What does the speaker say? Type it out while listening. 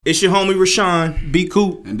It's your homie Rashawn. Be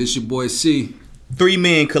cool. And this your boy C. 3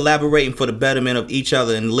 men collaborating for the betterment of each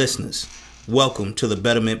other and listeners. Welcome to the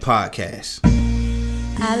Betterment Podcast.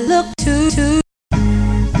 I look to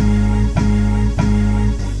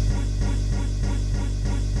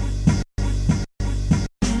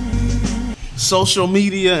Social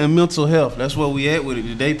media and mental health. That's where we at with it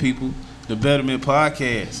today, people. The Betterment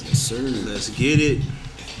Podcast. Yes, sir. Let's get it.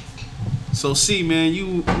 So C, man,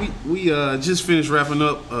 we just finished wrapping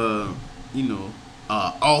up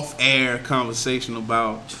off-air conversation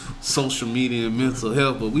about social media and mental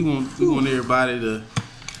health, but we want everybody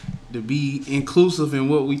to be inclusive in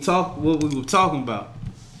what we were talking about.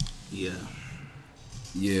 Yeah,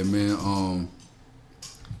 man.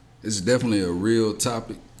 It's definitely a real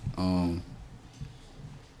topic,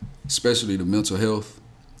 especially the mental health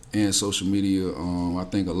and social media. I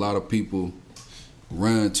think a lot of people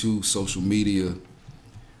run to social media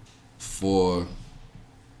for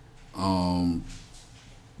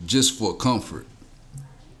just for comfort.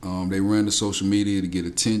 They run to social media to get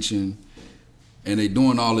attention, and they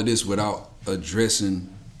doing all of this without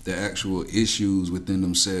addressing the actual issues within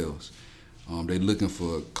themselves. They looking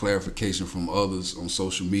for clarification from others on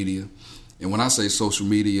social media. And when I say social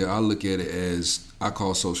media, I look at it as, I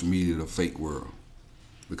call social media the fake world,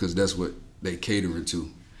 because that's what they catering to,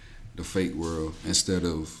 the fake world, instead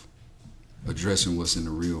of addressing what's in the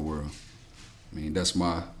real world. I mean, that's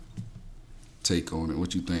my take on it.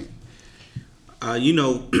 What you think?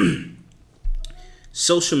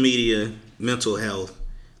 Social media, mental health,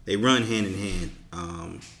 they run hand in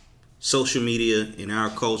hand. Social media in our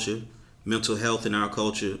culture, mental health in our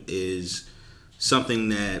culture is something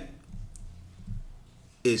that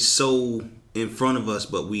is so in front of us,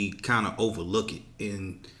 but we kind of overlook it.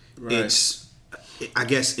 And It's, I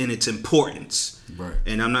guess, in its importance. Right.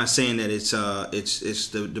 And I'm not saying that it's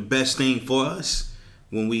the best thing for us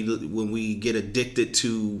when we get addicted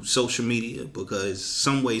to social media, because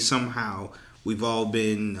some way, somehow, we've all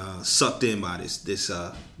been sucked in by this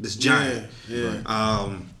giant. Yeah.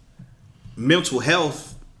 Mental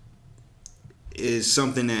health is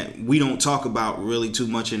something that we don't talk about really too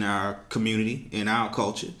much in our community, in our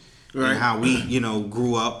culture, right. And how we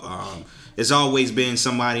grew up. It's always been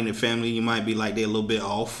somebody in the family you might be like they're a little bit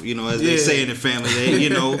off, as they say in the family,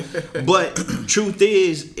 But truth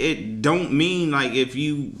is, it don't mean like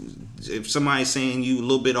if somebody's saying you a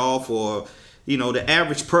little bit off, or the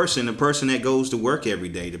average person, the person that goes to work every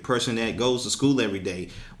day, the person that goes to school every day,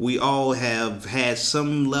 we all have had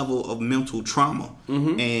some level of mental trauma.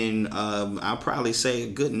 Mm-hmm. And I'll probably say a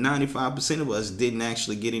good 95% of us didn't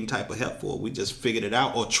actually get any type of help for it. We just figured it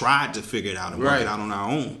out, or tried to figure it out and work it out on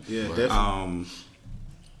our own. Yeah, definitely.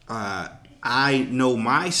 I know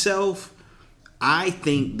myself, I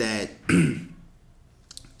think that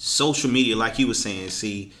social media, like you were saying,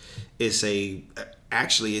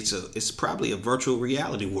 it's probably a virtual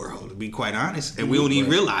reality world, to be quite honest, and we don't even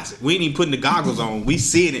realize it. We ain't even putting the goggles on. We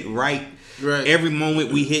seeing it right. Every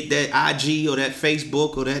moment we hit that IG or that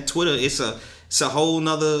Facebook or that Twitter, it's a whole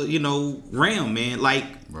nother realm, man. Like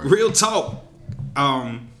real talk.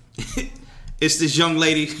 It's this young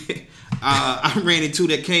lady I ran into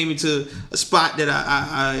that came into a spot that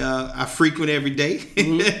I frequent every day,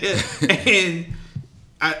 mm-hmm. And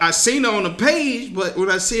I seen her on the page, but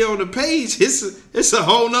when I see her on the page, it's a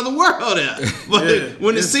whole nother world there. But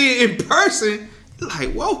when I see it in person,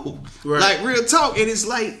 like, whoa. Right. Like real talk. And it's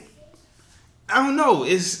like, I don't know.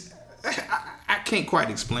 I can't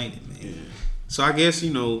quite explain it, man. Yeah. So I guess,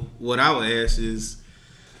 what I would ask is,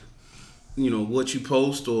 what you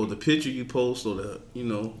post or the picture you post or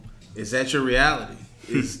is that your reality?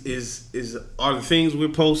 Are the things we're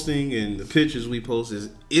posting and the pictures we post,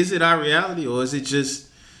 is it our reality, or is it just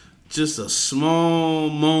a small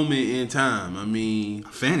moment in time? I mean,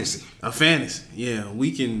 a fantasy. Yeah,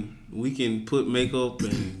 we can put makeup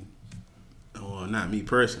and, or not me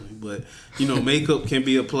personally, but makeup can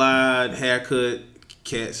be applied, haircut.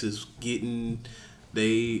 Cats is getting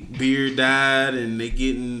they beard dyed and they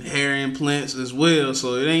getting hair implants as well,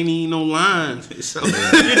 so it ain't even no line. So,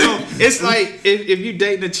 it's like if you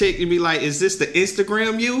dating a chick, you'd be like, is this the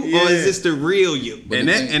Instagram you, or is this the real you? And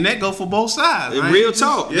that go for both sides. Real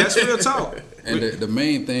talk. That's real talk. And the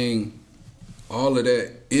main thing, all of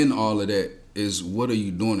that is, what are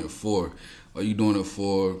you doing it for? Are you doing it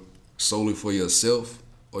for solely for yourself,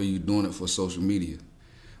 or are you doing it for social media?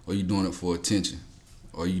 Or are you doing it for attention?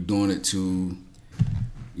 Or are you doing it to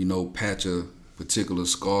patch a particular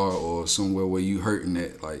scar or somewhere where you hurting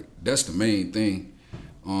at? Like, that's the main thing.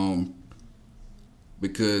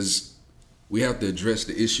 Because we have to address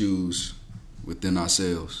the issues within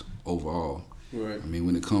ourselves overall. Right. I mean,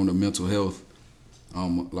 when it comes to mental health,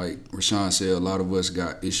 Like Rashawn said, a lot of us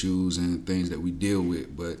got issues and things that we deal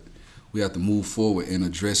with, but we have to move forward in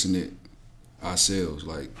addressing it ourselves.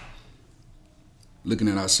 Like looking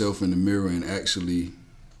at ourselves in the mirror and actually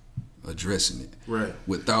addressing it. Right.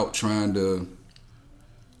 Without trying to,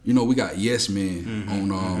 we got yes men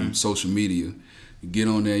on social media. You get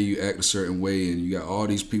on there, you act a certain way, and you got all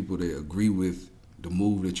these people that agree with the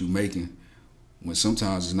move that you're making, when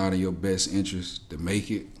sometimes it's not in your best interest to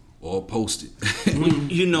make it or post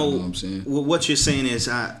it. You know what I'm saying? What you're saying is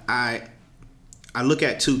I look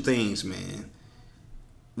at two things, man.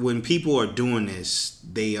 When people are doing this,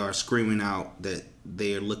 they are screaming out that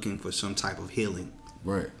they are looking for some type of healing.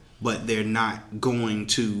 Right. But they're not going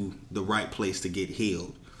to the right place to get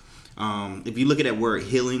healed. If you look at that word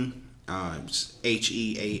healing, it's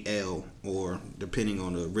H-E-A-L, or depending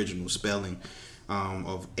on the original spelling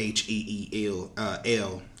of H-E-E-L,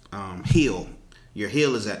 heal. Your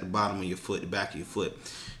heel is at the bottom of your foot, the back of your foot.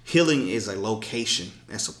 Healing is a location.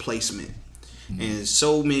 That's a placement. And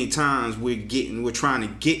so many times we're trying to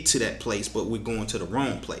get to that place, but we're going to the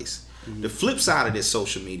wrong place. The flip side of this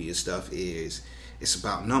social media stuff is it's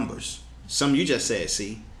about numbers. Some you just said,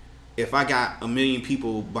 see, if I got 1 million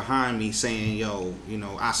people behind me saying, yo,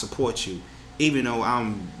 I support you, even though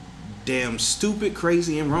I'm damn stupid,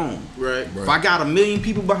 crazy, and wrong. Right. If I got 1 million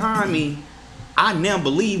people behind me, I now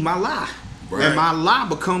believe my lie. Right. And my lie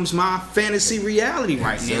becomes my fantasy reality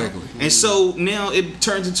right now. And so now it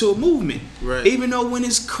turns into a movement. Right. Even though when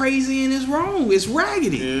it's crazy and it's wrong, it's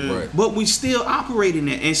raggedy. Yeah. Right. But we still operate in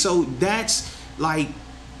that. And so that's like,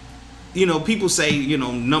 people say,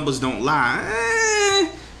 numbers don't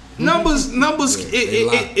lie. Numbers,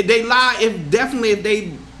 Yeah, they lie if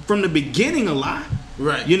they from the beginning a lie.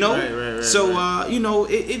 Right. Right. So,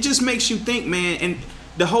 it just makes you think, man. And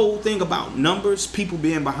the whole thing about numbers, people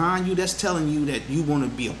being behind you, that's telling you that you want to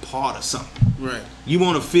be a part of something. Right. You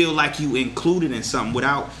want to feel like you included in something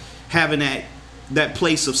without having that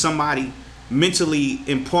place of somebody mentally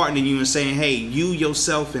imparting in you and saying, hey, you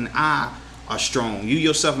yourself and I are strong. You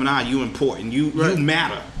yourself and I, you important. You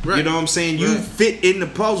matter. Right. You know what I'm saying? You fit in the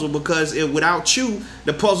puzzle, because without you,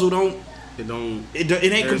 the puzzle it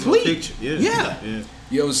ain't complete. No picture. Yeah.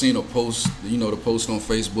 You ever seen a post, the post on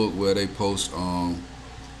Facebook where they post,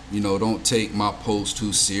 don't take my post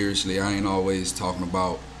too seriously. I ain't always talking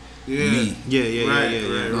about me. Yeah. You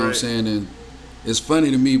know what I'm saying? And it's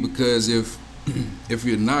funny to me because if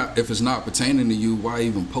it's not pertaining to you, why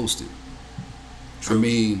even post it? True. I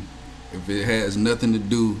mean, if it has nothing to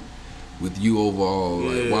do with you overall,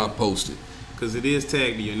 like, why post it? Because it is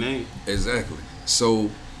tagged to your name. Exactly. So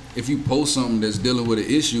if you post something that's dealing with an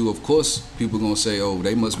issue, of course people gonna say, oh,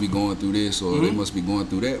 they must be going through this or they must be going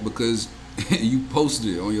through that, because you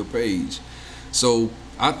posted it on your page. So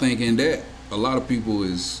I think in that, a lot of people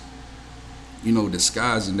is,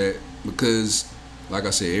 disguising that, because like I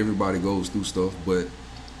said, everybody goes through stuff, but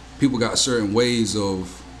people got certain ways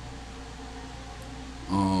of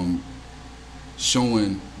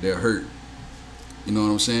showing their hurt. You know what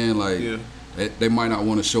I'm saying? Like, they might not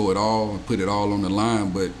want to show it all and put it all on the line,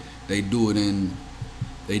 but they do it in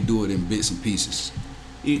bits and pieces.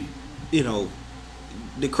 The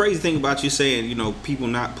crazy thing about you saying, people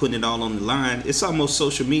not putting it all on the line, it's almost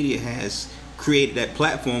social media has created that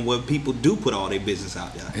platform where people do put all their business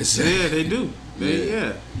out there. Exactly. Yeah, they do.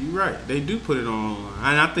 You're right. They do put it on.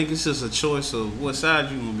 And I think it's just a choice of what side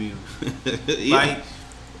you want to be on. Like,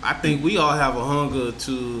 I think we all have a hunger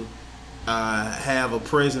to have a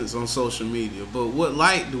presence on social media, but what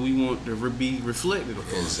light do we want to be reflected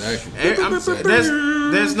upon? Exactly.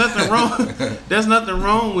 There's nothing wrong. There's nothing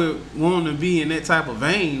wrong with wanting to be in that type of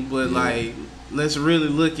vein, but like, let's really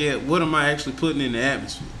look at what am I actually putting in the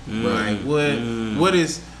atmosphere. Like, what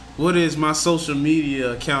is my social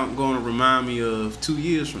media account going to remind me of 2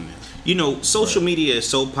 years from now? Social media is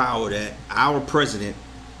so powerful that our president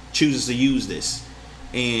chooses to use this,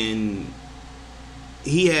 and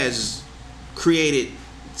he has created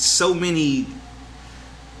so many,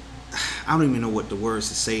 I don't even know what the words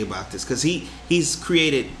to say about this, because he's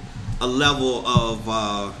created a level of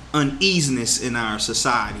uneasiness in our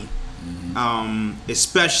society,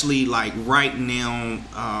 especially like right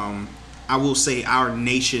now. I will say our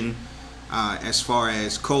nation, as far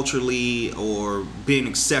as culturally or being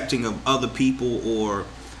accepting of other people, or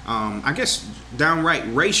I guess downright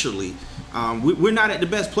racially, we're not at the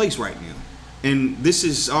best place right now. And this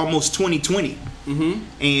is almost 2020.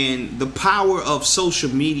 And the power of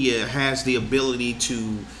social media has the ability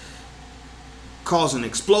to cause an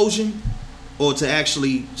explosion or to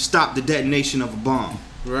actually stop the detonation of a bomb.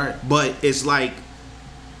 Right. But it's like,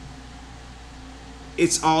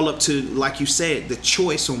 it's all up to, like you said, the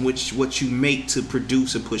choice on what you make to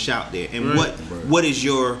produce and push out there, and what is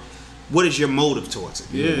your motive towards it.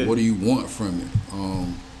 Yeah. What do you want from it?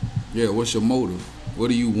 What's your motive? What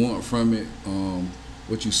do you want from it?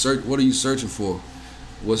 What are you searching for?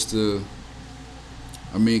 Because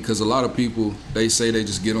a lot of people, they say they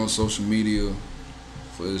just get on social media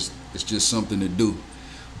for it's just something to do,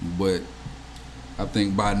 but I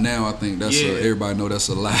think by now, everybody know that's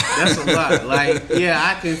a lie. That's a lie. Like,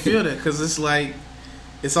 I can feel that, because it's like,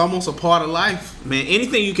 it's almost a part of life. Man,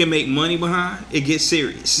 anything you can make money behind, it gets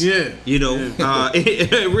serious. Yeah. You know,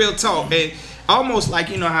 real talk. And almost like,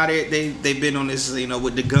 you know, how they've been on this, you know,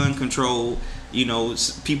 with the gun control. You know,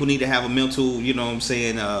 people need to have a mental, you know what I'm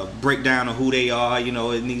saying, breakdown of who they are. You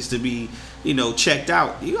know, it needs to be, you know, checked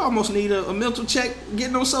out. You almost need a mental check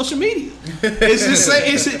getting on social media. It's just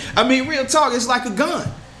real talk, it's like a gun,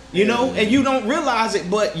 you know, and you don't realize it,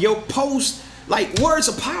 but your post, like, words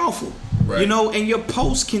are powerful. Right. You know, and your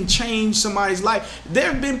post can change somebody's life.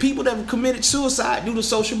 There have been people that have committed suicide due to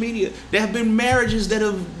social media. There have been marriages that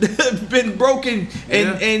have been broken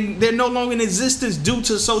and they're no longer in existence due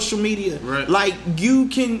to social media. Right. Like, you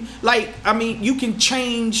can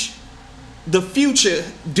change the future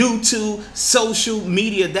due to social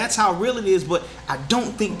media. That's how real it is. But I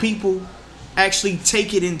don't think people actually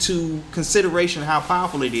take it into consideration how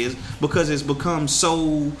powerful it is, because it's become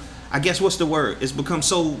so, I guess, what's the word? It's become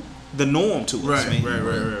so the norm to us, man.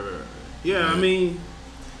 Right. Yeah, I mean,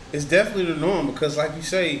 it's definitely the norm, because, like you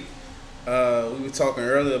say, we were talking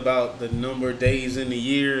earlier about the number of days in the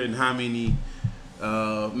year and how many.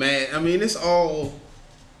 Man, I mean, it all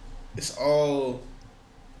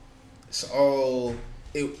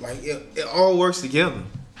works together.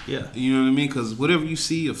 Yeah, you know what I mean? Because whatever you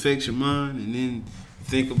see affects your mind, and then you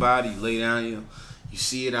think about it, you lay down, you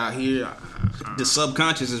see it out here. The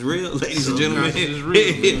subconscious is real, ladies and gentlemen. Is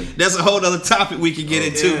real, that's a whole other topic we could get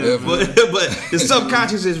into. Yeah, but the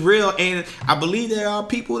subconscious is real, and I believe there are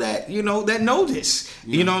people that that know this.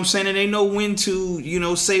 Yeah. You know what I'm saying? And they know when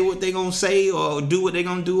to say what they're gonna say, or do what they're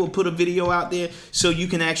gonna do, or put a video out there so you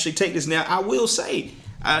can actually take this. Now, I will say,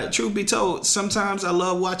 truth be told, sometimes I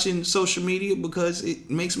love watching social media because it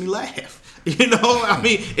makes me laugh. You know, I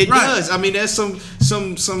mean, it does. I mean, there's some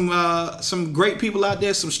great people out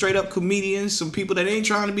there, some straight up comedians, some people that ain't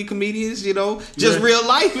trying to be comedians. You know, just real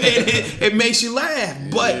life, and it makes you laugh.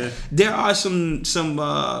 But there are some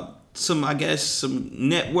I guess some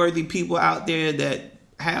net worthy people out there that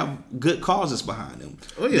have good causes behind them.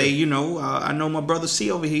 Oh, yeah. They, I know my brother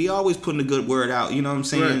C over here, he always putting a good word out, you know what I'm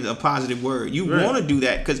saying? Right. A positive word. You want to do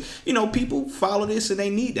that because, people follow this and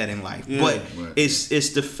they need that in life. Yeah. But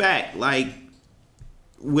it's the fact, like,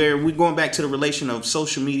 where we're going back to the relation of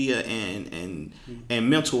social media and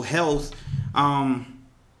mental health. I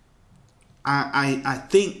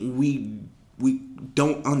think we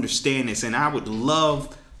don't understand this, and I would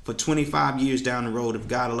love for 25 years down the road, if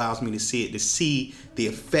God allows me to see it, to see the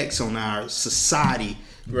effects on our society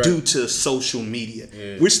due to social media.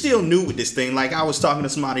 Yeah. We're still new with this thing. Like, I was talking to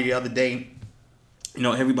somebody the other day,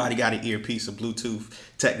 everybody got an earpiece of Bluetooth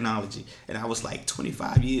technology, and I was like,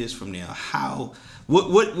 25 years from now,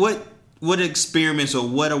 what experiments or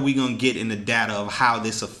what are we gonna get in the data of how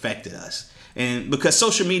this affected us? And because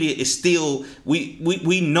social media is still,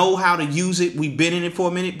 we know how to use it. We've been in it for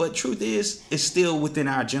a minute, but truth is, it's still within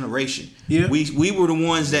our generation. Yeah. We were the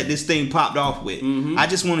ones that this thing popped off with. Mm-hmm. I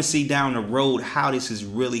just want to see down the road how this is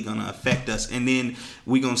really going to affect us. And then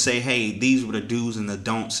we're going to say, hey, these were the do's and the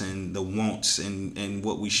don'ts and the wants and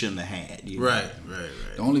what we shouldn't have had. Right.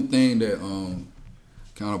 The only thing that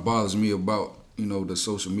kind of bothers me about, the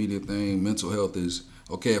social media thing, mental health, is,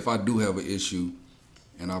 okay, if I do have an issue,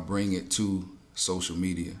 and I bring it to social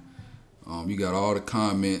media, you got all the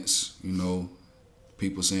comments,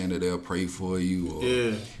 people saying that they'll pray for you, or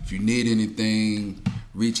if you need anything,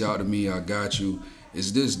 reach out to me, I got you.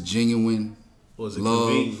 Is this genuine love,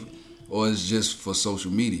 convenient? Or is just for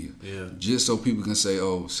social media? Yeah. Just so people can say,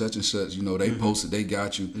 oh, such and such, they posted, they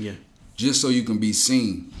got you. Yeah. Just so you can be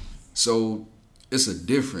seen. So it's a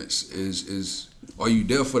difference. Is are you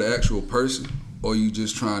there for the actual person, or are you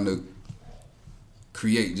just trying to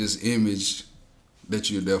create just image that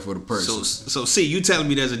you're there for the person? So see, you telling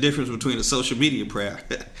me there's a difference between a social media prayer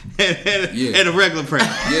and a regular prayer?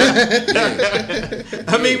 Yeah.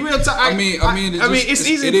 I mean, real talk. I mean, it's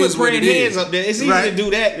easy to put praying hands up there. It's easy to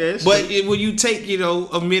do that. But when you take,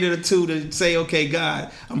 a minute or two to say, okay, God,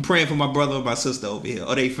 I'm praying for my brother or my sister over here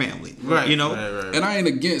or their family, right? Right. And I ain't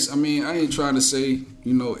against. I ain't trying to say,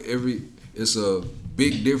 it's a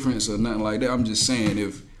big difference or nothing like that. I'm just saying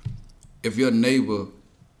if your neighbor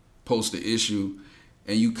posts an issue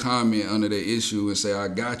and you comment under their issue and say, I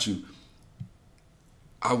got you,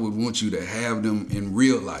 I would want you to have them in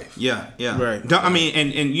real life. Yeah. Right. I mean,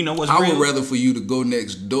 and you know what's I real? would rather for you to go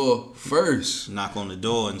next door first. Knock on the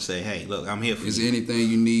door and say, hey, look, I'm here for Is you. there anything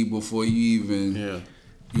you need before you even,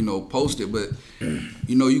 post it? But,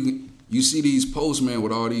 you see these posts, man,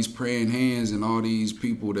 with all these praying hands and all these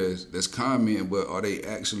people that's commenting, but are they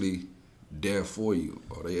actually there for you?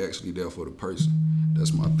 Are they actually there for the person?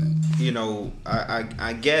 That's my thing.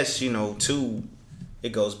 I guess, too, it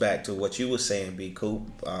goes back to what you were saying, B. Coop.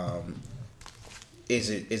 Is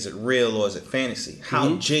it real or is it fantasy?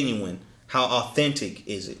 How genuine, how authentic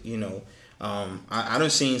is it? I done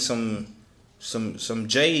seen some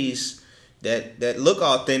J's that look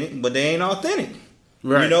authentic, but they ain't authentic.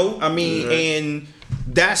 Right. And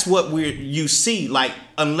that's what you see. Like,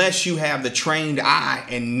 unless you have the trained eye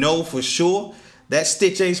and know for sure that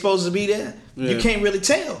stitch ain't supposed to be there, you can't really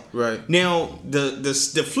tell. Right. Now,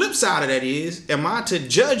 the flip side of that is, am I to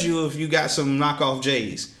judge you if you got some knockoff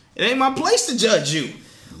J's? It ain't my place to judge you.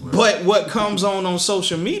 Right. But what comes on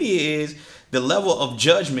social media is the level of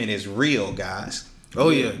judgment is real, guys. Oh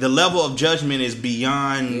yeah. The level of judgment is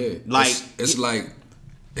beyond it's like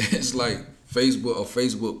Facebook, a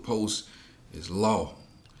Facebook post is law.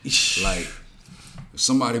 Like, if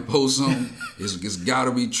somebody posts something, it's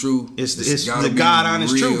gotta be true. It's the God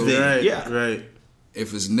honest truth. Right, yeah. Right.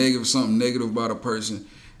 If it's negative, something negative about a person,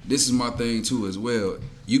 this is my thing too as well.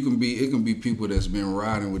 It can be people that's been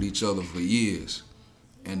riding with each other for years,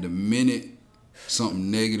 and the minute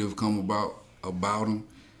something negative come about them,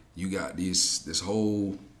 you got this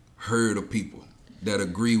whole herd of people that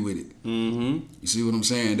agree with it. Mm-hmm. You see what I'm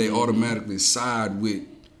saying? They automatically side with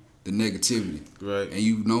the negativity. Right. And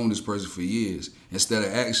you've known this person for years. Instead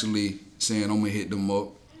of actually saying, I'm gonna hit them up,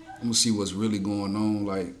 I'm gonna see what's really going on.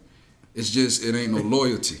 Like, it ain't no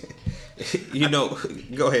loyalty.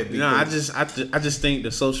 Go ahead. No, I just think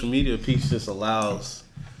the social media piece just allows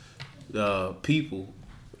people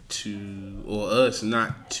or us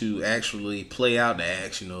not to actually play out the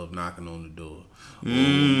action of knocking on the door. Or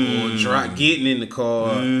getting in the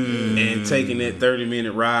car and taking that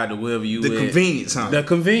 30-minute ride to wherever you the at. Convenience, huh? The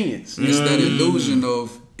convenience. It's that illusion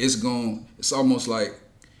of it's almost like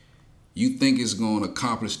you think it's going to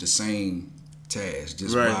accomplish the same task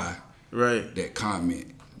just by that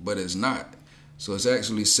comment, but it's not. So it's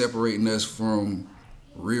actually separating us from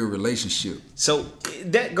real relationship. So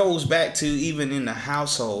that goes back to even in the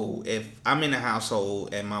household. If I'm in the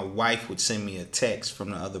household and my wife would send me a text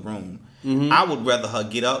from the other room, I would rather her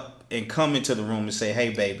get up and come into the room and say,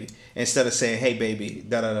 hey, baby, instead of saying, hey, baby,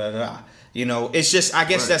 da-da-da-da. It's just, I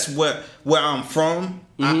guess that's where I'm from.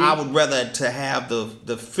 I would rather to have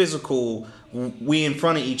the physical, we in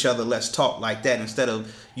front of each other, let's talk like that, instead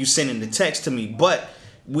of you sending the text to me. But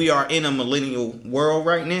we are in a millennial world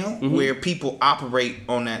right now where people operate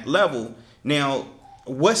on that level. Now,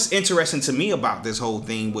 what's interesting to me about this whole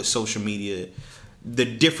thing with social media, the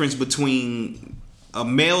difference between a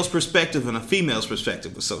male's perspective and a female's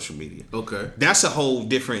perspective with social media. Okay. That's a whole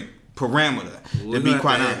different parameter, to be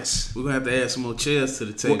quite honest. We're going to have to add some more chairs to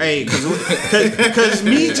the table. Well, hey, because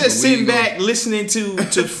me just sitting back listening to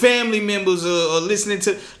family members or listening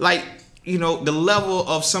to, like, the level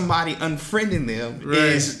of somebody unfriending them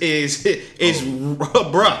is bruh.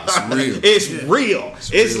 It's real.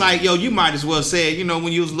 It's like, you might as well say,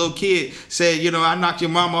 when you was a little kid, said, I knocked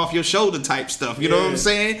your mom off your shoulder type stuff. You know what I'm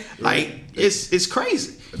saying? Like, it's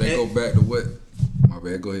crazy. But they go back to what? My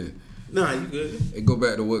bad. Go ahead. Nah, you good. It go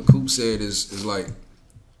back to what Coop said is like,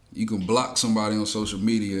 you can block somebody on social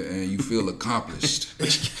media and you feel accomplished.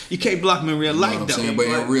 You can't block them in real life, you know what I'm though. saying? But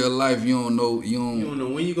in real life, you don't know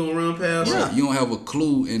when you gonna run past. Right. You don't have a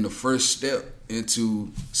clue in the first step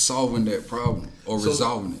into solving that problem or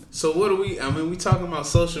resolving it. So what we talking about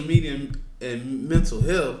social media and mental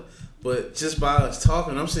health, but just by us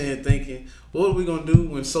talking, I'm thinking, what are we gonna do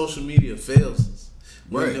when social media fails us?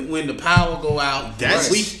 When the power go out,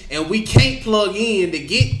 we can't plug in to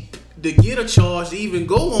get a charge to even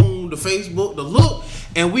go on the Facebook to look,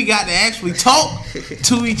 and we got to actually talk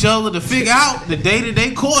to each other to figure out the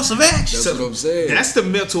day-to-day course of action. That's what I'm saying. That's the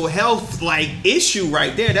mental health issue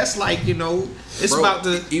right there. That's like, it's about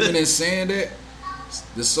the even in saying that,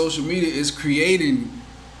 the social media is creating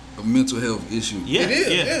a mental health issue. Yeah, it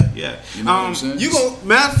is. Yeah. You know what I'm saying?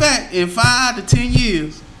 Matter of fact, in 5 to 10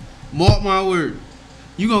 years, mark my word,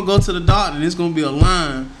 you gonna go to the doctor and it's gonna be a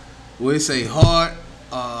line where it say heart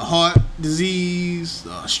disease,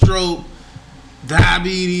 stroke,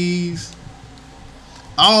 diabetes,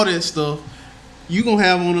 all that stuff. You gonna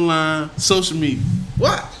have on the line social media.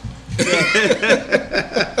 What?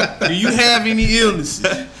 Do you have any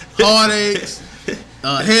illnesses, heartaches,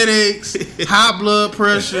 headaches, high blood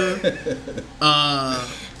pressure.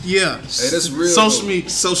 Yeah, Hey, that's real.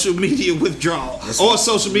 Social media withdrawal or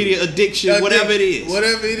social media addiction, whatever it is.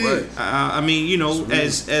 Whatever it is. I mean, you know,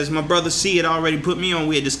 as my brother C had already put me on,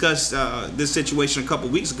 we had discussed this situation a couple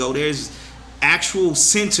weeks ago. There's actual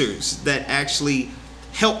centers that actually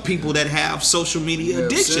help people that have social media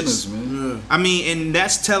addictions. Centers, man. I mean, and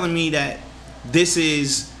that's telling me that this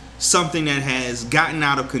is something that has gotten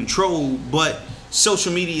out of control, but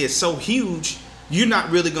social media is so huge, you're not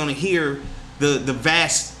really going to hear the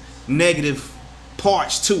vast negative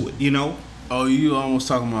parts to it, you know? Oh, you almost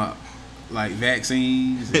talking about like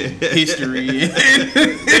vaccines and history and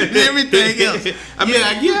everything else. I get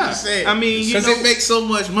what you're saying. I mean, because it makes so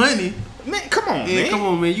much money. Man, come on, man. Come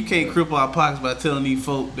on, man. You can't cripple our pockets by telling these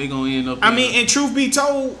folk they gonna end up. I mean, and truth be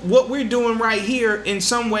told, what we're doing right here, in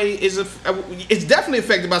some way, it's definitely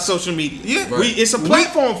affected by social media. Yeah, right. It's a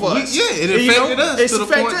platform for us. Yeah, it affected us. It's to the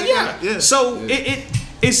affected. point Yeah. So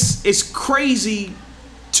it's crazy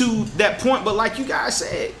to that point. But like you guys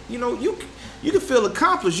said, you know, you can feel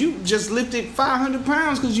accomplished. You just lifted 500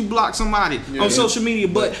 pounds because you blocked somebody on social media.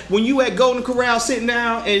 But when you at Golden Corral sitting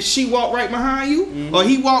down and she walked right behind you, or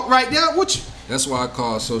he walked right there, That's why I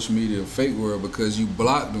call social media a fake world, because you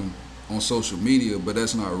blocked them on social media, but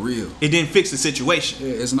that's not real. It didn't fix the situation.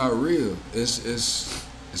 Yeah, it's not real.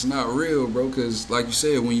 It's not real, bro. Because like you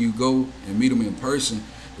said, when you go and meet them in person,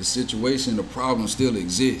 the situation, the problem still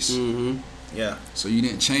exists. Mm-hmm. Yeah. So you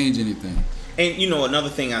didn't change anything. And you know, another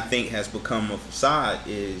thing I think has become a facade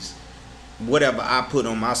is whatever I put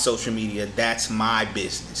on my social media, that's my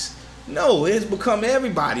business. No, it's become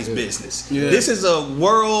everybody's business. Yeah. This is a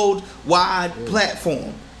worldwide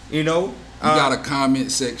platform, you know. You got a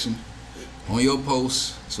comment section on your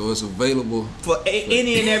post, so it's available for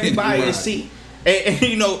any and everybody to see. And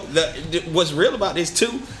you know, what's real about this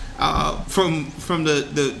too, from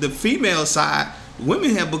the female side,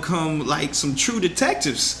 women have become like some true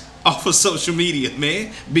detectives off of social media,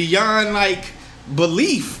 man, beyond like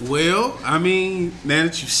belief. Well, I mean, now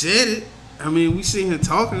that you said it, I mean, we sit here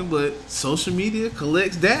talking, but social media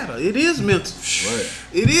collects data. It is mental. Right.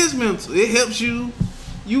 It is mental. It helps you.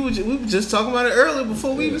 We were just talking about it earlier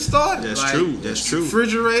before we even started. That's like, true. That's true.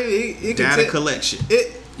 Refrigerator, it data collection.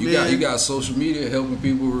 You got social media helping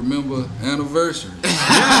people remember anniversaries.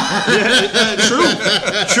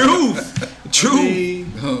 True. I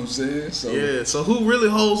mean, you know what I'm saying? So who really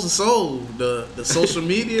holds the soul? The social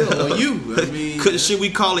media or you? I mean, should we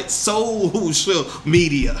call it social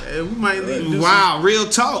media? We might need to do real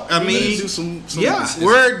talk. I mean, do some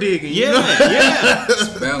word digging. Yeah.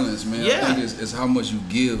 It's balance, man. Yeah. I think it's how much you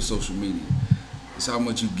give social media. It's how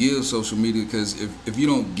much you give social media, because if you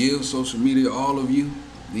don't give social media all of you,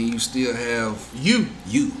 then you still have you.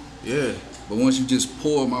 Yeah. But once you just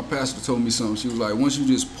pour, my pastor told me something. She was like, once you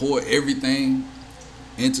just pour everything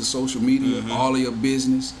into social media, all of your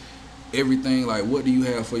business, everything, like, what do you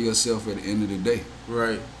have for yourself at the end of the day?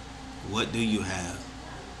 Right. What do you have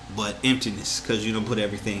but emptiness, because you don't put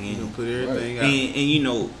everything in. You don't put everything out. And you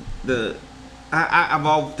know, I've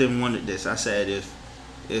often wondered this. I said, if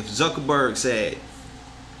Zuckerberg said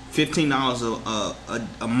 $15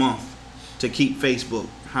 a month to keep Facebook,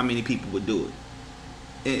 how many people would do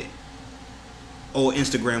it? Or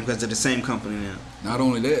Instagram, because they're the same company now. Not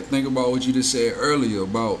only that, think about what you just said earlier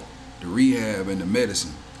about the rehab and the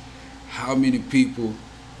medicine. How many people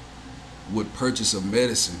would purchase a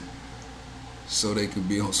medicine so they could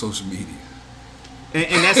be on social media?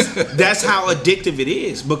 And that's how addictive it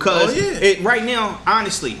is, because right now,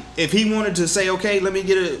 honestly, if he wanted to say, okay,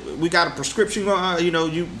 we got a prescription,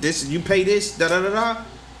 you pay this,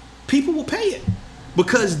 people will pay it,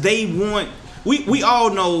 because they want. We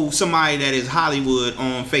all know somebody that is Hollywood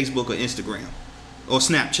on Facebook or Instagram or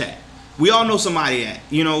Snapchat. We all know somebody that,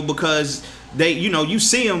 because they, you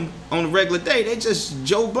see them on a regular day. They just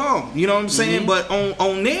Joe Bum, you know what I'm saying? But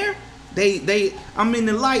on there, they I'm in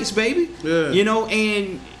the lights, baby. Yeah.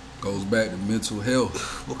 And goes back to mental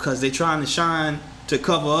health, because they trying to shine to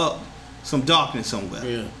cover up some darkness somewhere.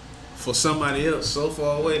 Yeah. For somebody else so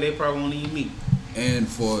far away, they probably won't even meet. And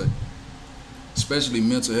for especially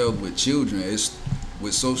mental health with children, it's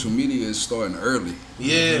with social media, it's starting early.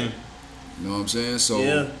 Yeah. You know what I'm saying? So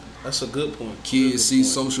yeah, that's a good point. Kids see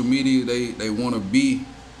social media, they want to be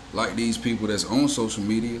like these people that's on social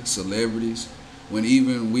media, celebrities, when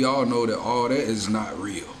even we all know that all that is not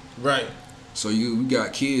real. Right. So we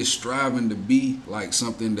got kids striving to be like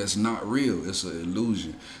something that's not real. It's an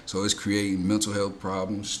illusion. So it's creating mental health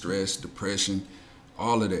problems, stress, depression,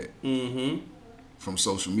 all of that from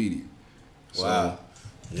social media. Wow.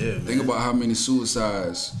 So, think about how many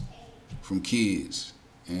suicides from kids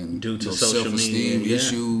and due to social self-esteem media,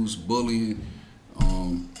 issues, bullying.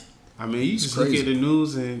 I mean, you just crazy. look at the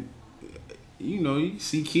news and you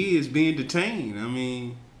see kids being detained. I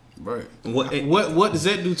mean, Right. What does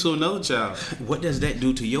that do to another child? What does that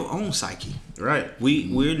do to your own psyche? Right.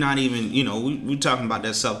 We're not even, we're talking about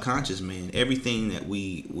that subconscious, man. Everything that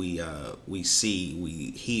we see,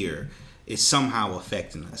 we hear is somehow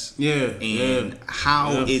affecting us. Yeah. And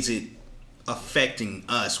how is it affecting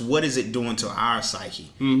us? What is it doing to our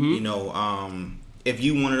psyche? Mm-hmm. If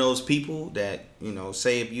you one of those people that,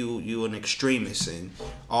 say if you an extremist and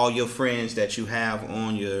all your friends that you have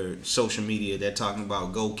on your social media, they're talking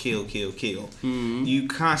about go kill. Mm-hmm. You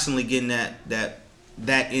constantly getting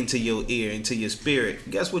that into your ear, into your spirit.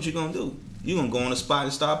 Guess what you're gonna do? You're gonna go on the spot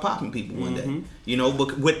and start popping people one day.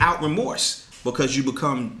 But without remorse. Because you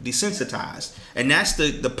become desensitized. And that's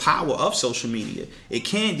the power of social media. It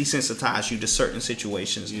can desensitize you to certain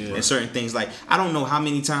situations and certain things. Like, I don't know how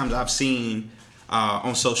many times I've seen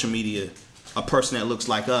on social media a person that looks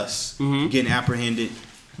like us getting apprehended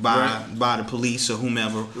by the police or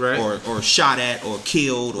whomever, or shot at or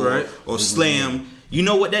killed or slammed. You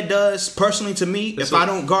know what that does personally to me? If I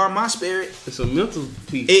don't guard my spirit, it's a mental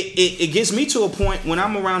piece. It gets me to a point when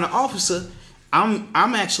I'm around an officer. I'm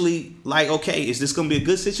actually like, okay, is this gonna be a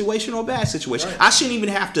good situation or a bad situation? Right. I shouldn't even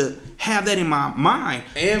have to have that in my mind.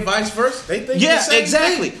 And vice versa. They think the same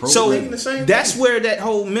exactly. Thing. So that's where that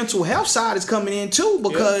whole mental health side is coming in too,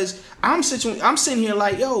 because I'm sitting here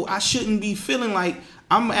like, yo, I shouldn't be feeling like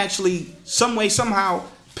I'm actually some way, somehow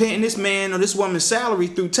paying this man or this woman's salary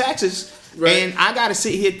through taxes, and I gotta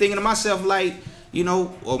sit here thinking to myself like,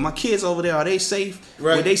 or my kids over there, are they safe?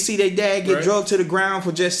 Right. When they see their dad get drugged to the ground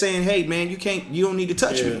for just saying, "Hey, man, you don't need to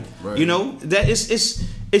touch me." Right. That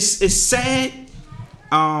it's sad.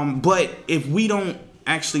 But if we don't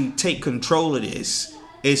actually take control of this,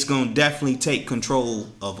 it's gonna definitely take control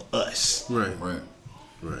of us. Right.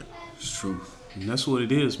 It's true. And that's what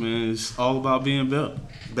it is, man. It's all about being better.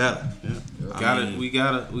 Yeah. We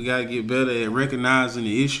gotta get better at recognizing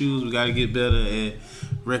the issues. We gotta get better at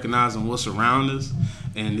recognizing what's around us,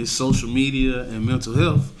 and this social media and mental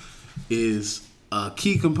health is a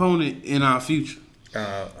key component in our future.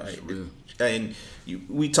 And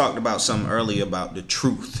we talked about something earlier about the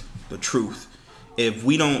truth. If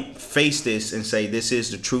we don't face this and say this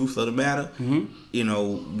is the truth of the matter,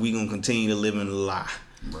 we're gonna continue to live in a lie.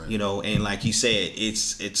 Right. And like you said,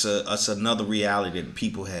 it's another reality that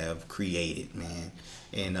people have created, man.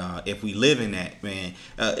 And if we live in that, man,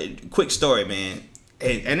 quick story, man.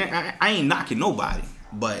 And I ain't knocking nobody,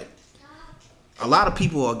 but a lot of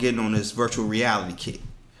people are getting on this virtual reality kick.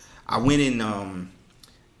 I went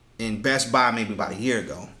in Best Buy maybe about a year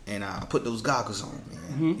ago, and I put those goggles on,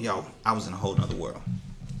 man. Yo, I was in a whole nother world,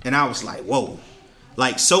 and I was like, whoa,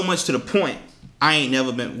 like so much to the point I ain't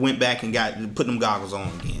never went back and put them goggles on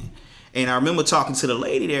again. And I remember talking to the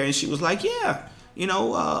lady there, and she was like, yeah.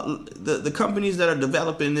 The companies that are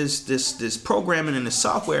developing this programming and the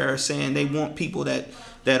software are saying they want people that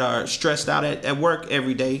are stressed out at work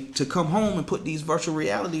every day to come home and put these virtual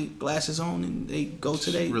reality glasses on, and they go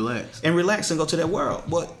to relax and go to their world.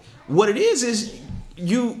 But what it is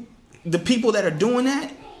the people that are doing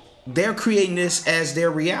that, they're creating this as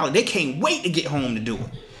their reality. They can't wait to get home to do it.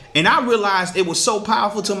 And I realized it was so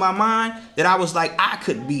powerful to my mind that I was like, I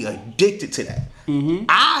could be addicted to that.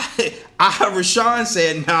 Rashawn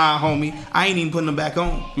said, nah, homie, I ain't even putting them back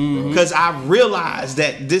on. Because I realized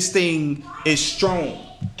that this thing is strong.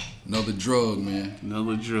 Another drug, man.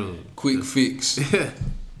 Another drug. Quick fix.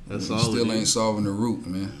 That's all. Still ain't solving the root,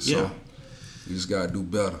 man. So you just gotta do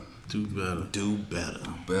better. Do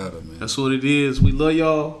better, man. That's what it is. We love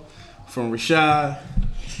y'all. From Rashad,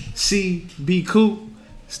 C, B Coop.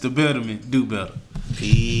 It's the Betterment. Do better.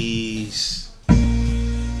 Peace.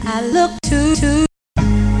 I look to